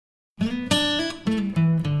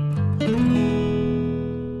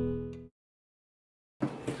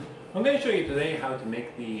I'm going to show you today how to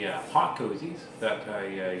make the hot cozies that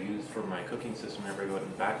I use for my cooking system whenever I go out in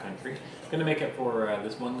the backcountry. I'm going to make it for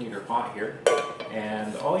this 1 liter pot here,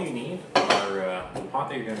 and all you need are the pot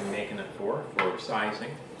that you're going to be making it for sizing,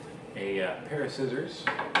 a pair of scissors,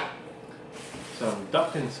 some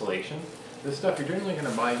duct insulation. This stuff, you're generally going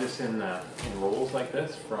to buy this in rolls like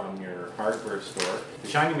this from your hardware store. The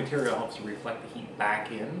shiny material helps to reflect the heat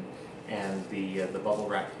back in, and the bubble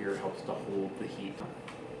wrap here helps to hold the heat.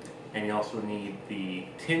 And you also need the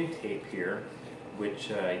tin tape here, which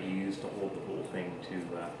you use to hold the whole thing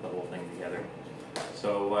together.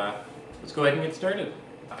 So let's go ahead and get started.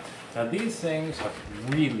 Now these things have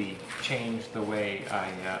really changed the way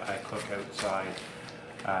I cook outside.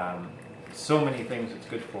 So many things it's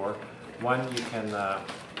good for. One,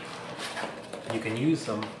 you can use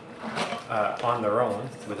them on their own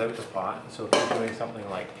without the pot. So if you're doing something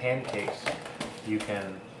like pancakes, you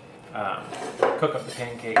can cook up the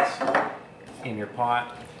pancakes in your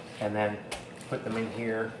pot and then put them in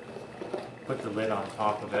here, put the lid on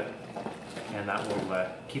top of it, and that will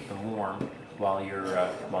keep them warm while you're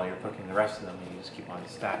cooking the rest of them. You just keep on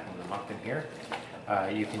stacking them up in here.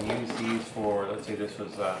 You can use these for, let's say this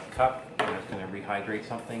was a cup and it's going to rehydrate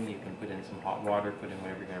something. You can put in some hot water, put in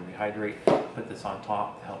whatever you're going to rehydrate, put this on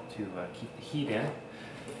top to help to keep the heat in.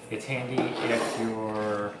 It's handy if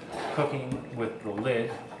you're cooking with the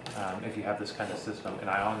lid, if you have this kind of system, and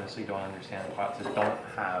I honestly don't understand pots that don't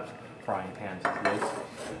have frying pans with lids,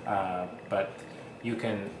 but you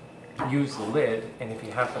can use the lid, and if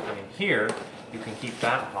you have something in here, you can keep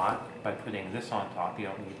that hot by putting this on top. You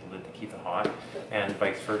don't need the lid to keep it hot, and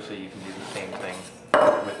vice versa. You can do the same thing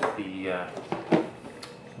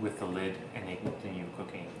with the lid, and you can continue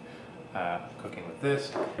cooking with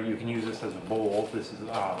this. You can use this as a bowl. This is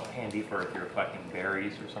handy for if you're collecting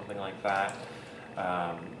berries or something like that.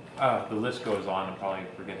 The list goes on. I'm probably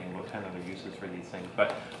forgetting about 10 other uses for these things,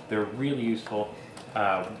 but they're really useful.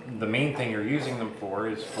 The main thing you're using them for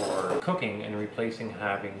is for cooking and replacing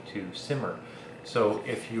having to simmer. So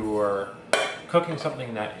if you're cooking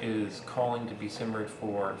something that is calling to be simmered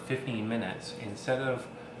for 15 minutes, instead of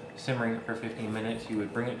simmering it for 15 minutes, you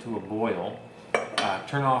would bring it to a boil,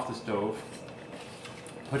 turn off the stove,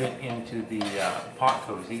 put it into the pot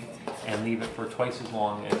cozy, and leave it for twice as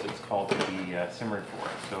long as it's called to be simmered for.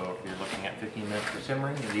 So if you're looking at 15 minutes for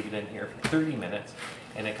simmering, you leave it in here for 30 minutes,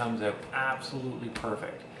 and it comes out absolutely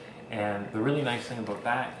perfect. And the really nice thing about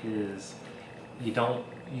that is you don't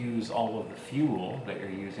use all of the fuel that you're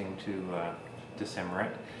using to simmer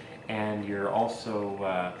it, and you're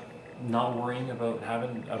also not worrying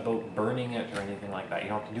about burning it or anything like that. You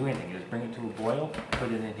don't have to do anything. You just bring it to a boil,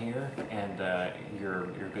 put it in here, and you're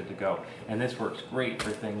good to go. And this works great for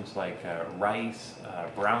things like rice,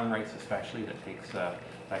 brown rice especially,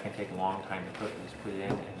 that can take a long time to cook. Just put it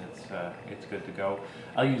in, and it's good to go.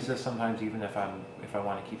 I'll use this sometimes even if I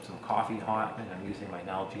want to keep some coffee hot and I'm using my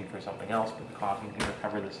Nalgene for something else. Put the coffee in here,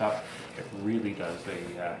 cover this up. It really does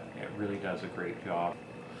a great job.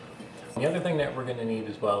 The other thing that we're going to need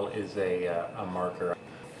as well is a marker.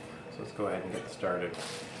 So let's go ahead and get started.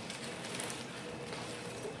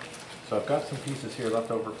 So I've got some pieces here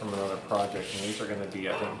left over from another project, and these are going to be,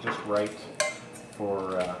 I think, just right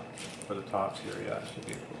for the tops here. Yeah, it should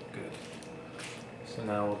be good. So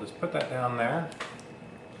now we'll just put that down there,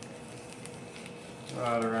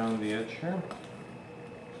 right around the edge here.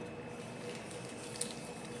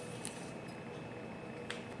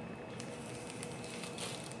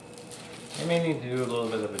 You may need to do a little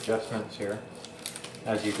bit of adjustments here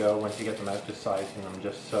as you go. Once you get them out, just sizing them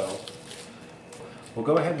just so. We'll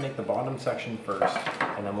go ahead and make the bottom section first,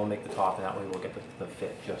 and then we'll make the top, and that way we'll get the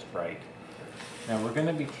fit just right. Now we're going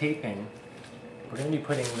to be taping, we're going to be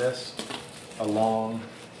putting this along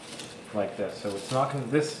like this. So it's not going to,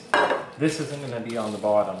 this isn't going to be on the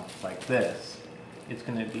bottom like this. It's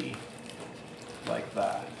going to be like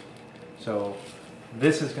that. So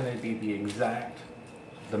this is going to be the exact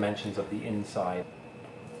dimensions of the inside.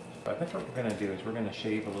 I think what we're going to do is we're going to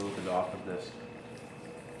shave a little bit off of this.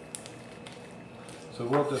 So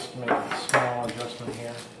we'll just make a small adjustment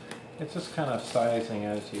here. It's just kind of sizing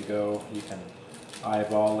as you go. You can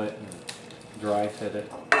eyeball it and dry fit it.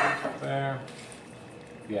 There.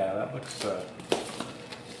 Yeah, that looks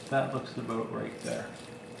about right there.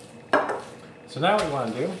 So now what we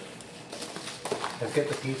want to do is get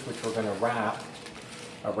the piece which we're going to wrap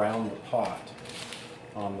around the pot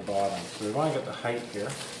on the bottom. So we want to get the height here.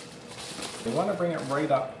 We want to bring it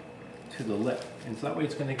right up to the lip, and so that way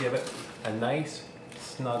it's going to give it a nice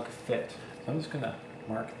snug fit. So I'm just going to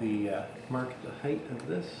mark the height of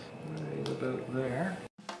this right about there.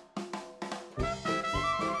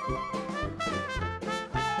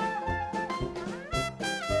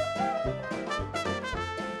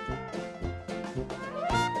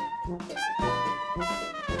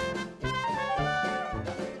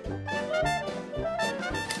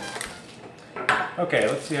 Okay,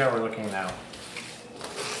 let's see how we're looking now.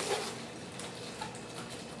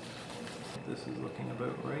 This is looking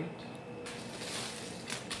about right.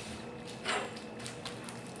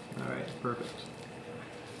 Alright, perfect.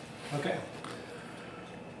 Okay.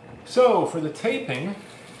 So, for the taping,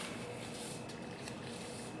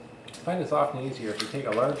 I find it's often easier if you take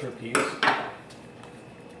a larger piece,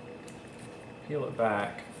 peel it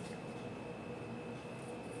back,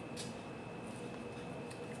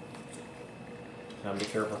 now be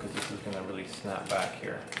careful because this is going to really snap back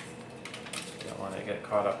here. You don't want to get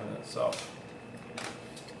caught up in itself.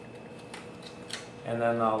 And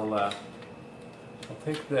then I'll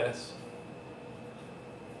take this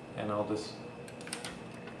and I'll just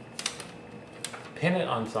pin it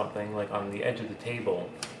on something, like on the edge of the table,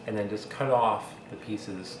 and then just cut off the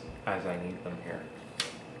pieces as I need them here.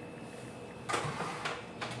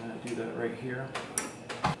 I'm going to do that right here.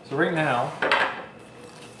 So right now,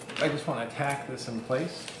 I just want to tack this in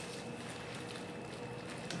place.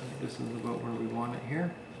 And this is about where we want it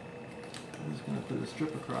here. I'm just going to put a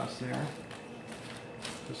strip across there.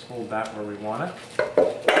 Just hold that where we want it.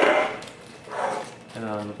 And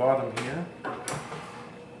on the bottom here,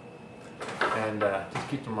 and just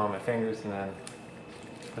keep them on my fingers and then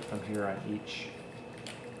put them here on each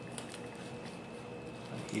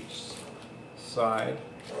side.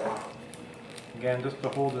 Again, just to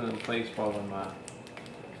hold it in place while I'm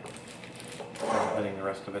putting the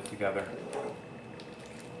rest of it together.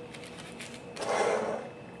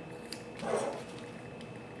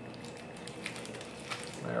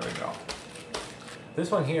 There we go.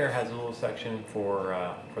 This one here has a little section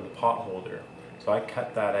for the pot holder, so I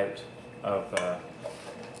cut that out of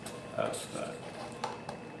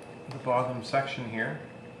the bottom section here,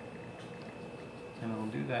 and I'll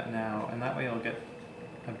do that now, and that way I'll get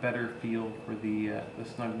a better feel for the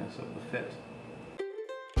snugness of the fit.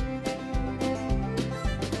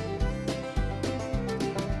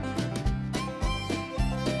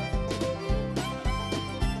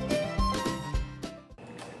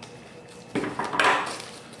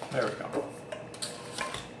 There we go.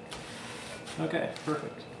 Okay,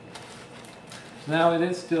 perfect. Now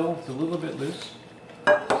it's a little bit loose,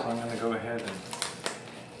 so I'm going to go ahead and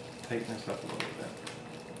tighten this up a little bit.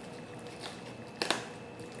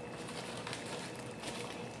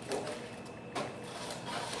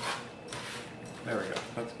 There we go.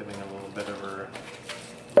 That's giving a little bit of a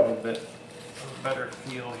better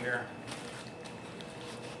feel here.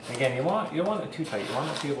 Again, you don't want it too tight. You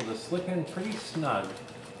want it to be able to slip in pretty snug,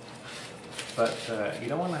 but you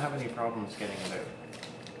don't want to have any problems getting it out.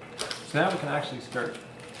 So now we can actually start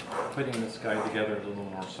putting this guy together a little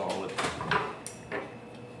more solid.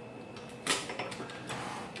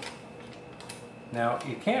 Now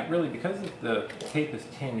you can't really, because the tape is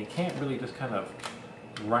tin, you can't really just kind of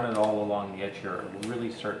run it all along the edge here. It will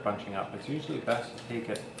really start bunching up. It's usually best to take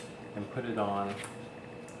it and put it on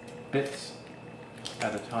bits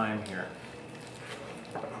at a time here,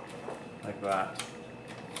 like that.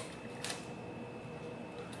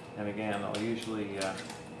 And again, I'll usually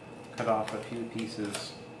cut off a few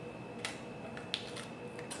pieces,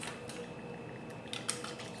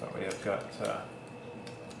 so that way I've got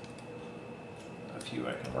a few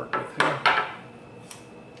I can work with here.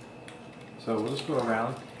 So we'll just go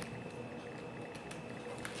around.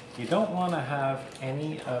 You don't want to have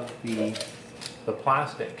any of the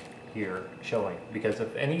plastic here showing, because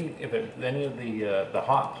if any of the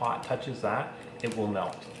hot pot touches that, it will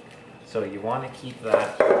melt. So you want to keep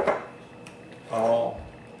that all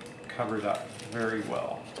covered up very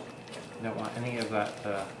well. You don't want any of that.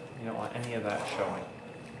 You don't want any of that showing.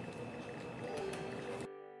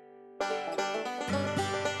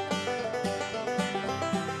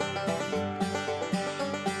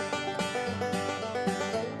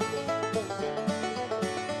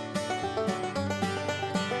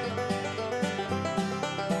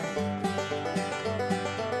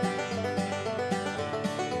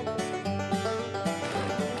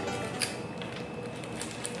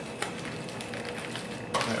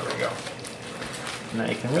 There we go. Now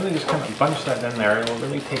you can really just kind of bunch that in there. It will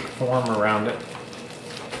really take form around it.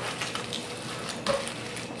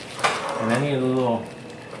 And any little,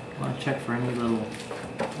 I want to check for any little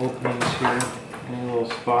openings here, any little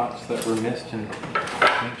spots that were missed, and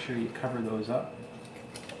make sure you cover those up.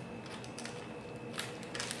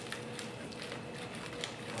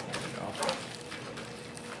 There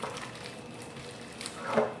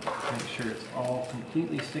we go. Make sure it's all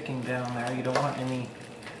completely sticking down there. You don't want any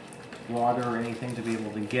water or anything to be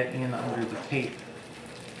able to get in under the tape,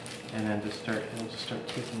 and then it'll just start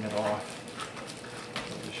taking it off.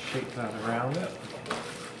 So just shake that around it.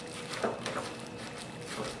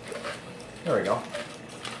 There we go.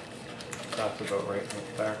 That's about right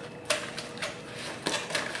there.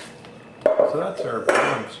 So that's our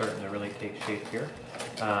bottom starting to really take shape here.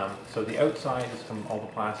 So the outside is all the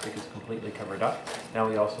plastic is completely covered up. Now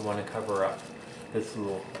we also want to cover up this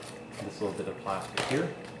little bit of plastic here.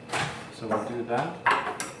 So we'll do that.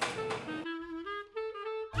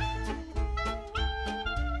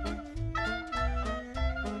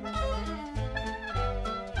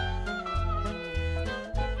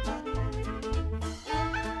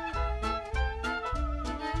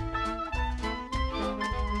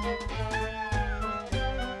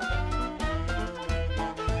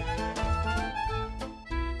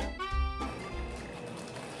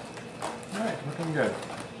 Alright, looking good.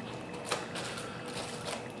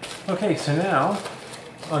 Okay, so now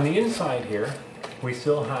on the inside here, we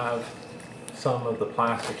still have some of the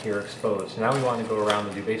plastic here exposed. So now we want to go around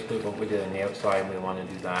and do basically what we did on the outside, and we want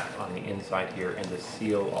to do that on the inside here and to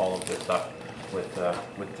seal all of this up with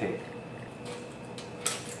tape.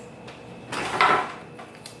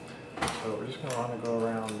 So we're just going to want to go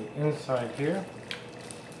around the inside here.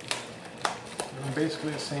 And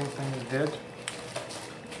basically the same thing we did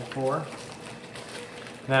before.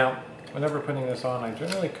 Now, whenever putting this on, I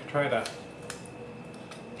generally try to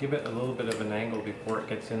give it a little bit of an angle before it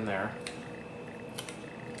gets in there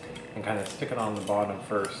and kind of stick it on the bottom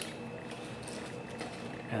first,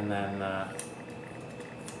 and then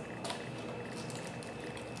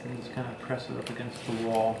just kind of press it up against the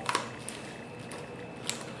wall.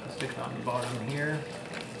 Stick it on the bottom here,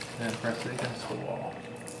 and then press it against the wall.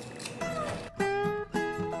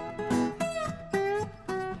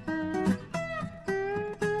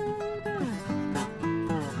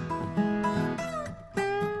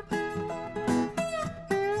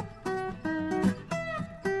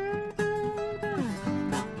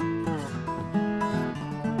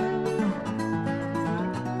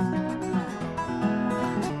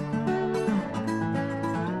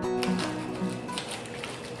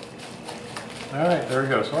 Alright, there we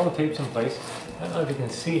go. So all the tape's in place. I don't know if you can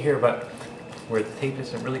see here, but where the tape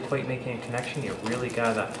isn't really quite making a connection, you really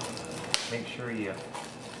gotta make sure you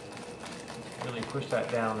really push that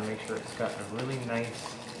down and make sure it's got a really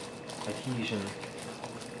nice adhesion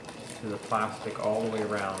to the plastic all the way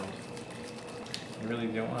around. You really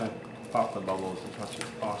don't want to pop the bubbles as much as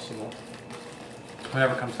possible.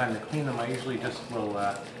 Whenever it comes time to clean them, I usually just will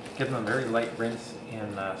give them a very light rinse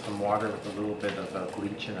in some water with a little bit of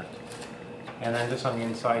bleach in it. And then just on the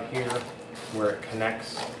inside here, where it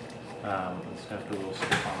connects, I'm just going to put a little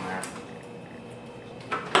strip on there.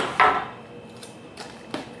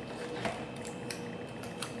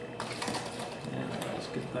 And let's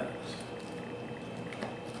get that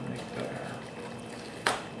right there.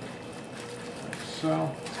 Like so.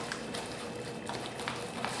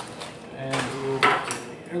 And a little bit to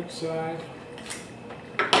the outside,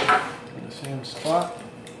 in the same spot.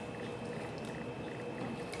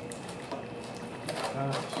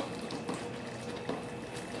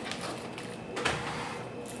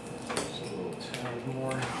 Just a little tad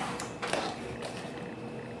more.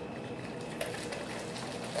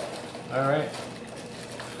 All right.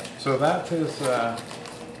 So that is that's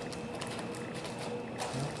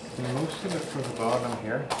most of it for the bottom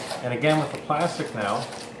here. And again, with the plastic now,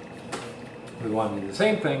 we want to do the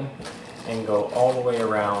same thing and go all the way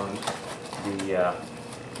around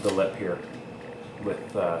the lip here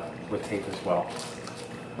with tape as well,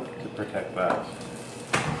 to protect that.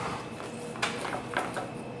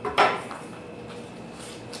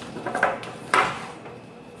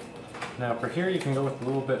 Now for here you can go with a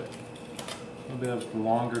little bit of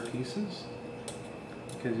longer pieces,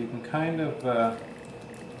 because you can kind of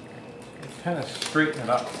straighten it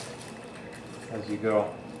up as you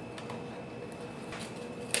go.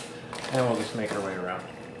 And we'll just make our way around.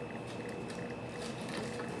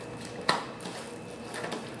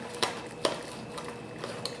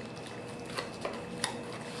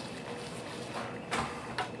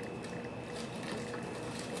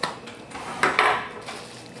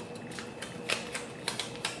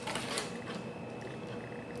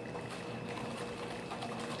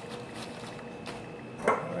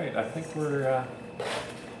 I think we're, there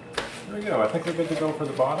we go. I think we're good to go for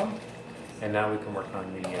the bottom. And now we can work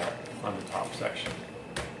on the top section.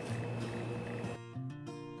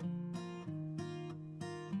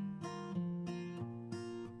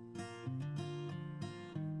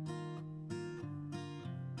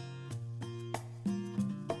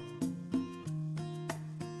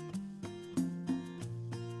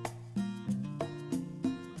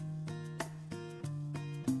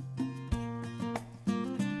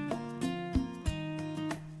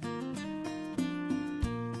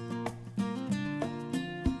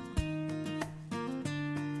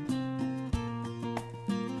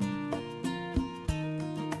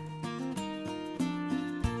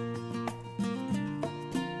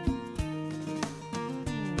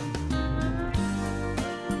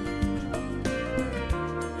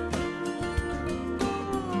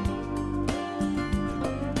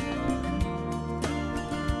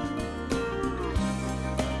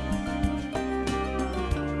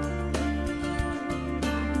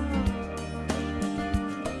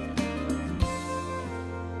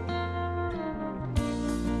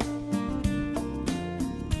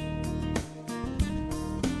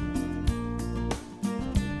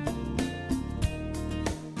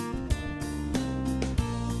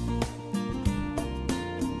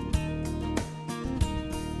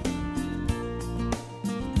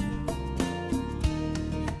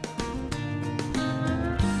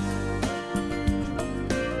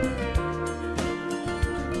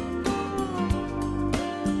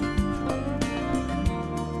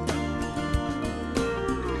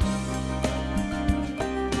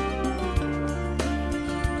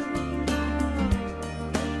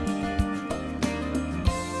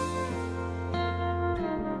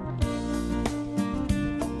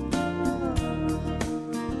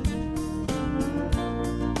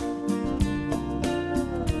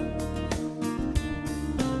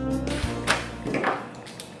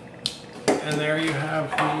 And there you have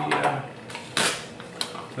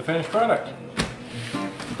the finished product.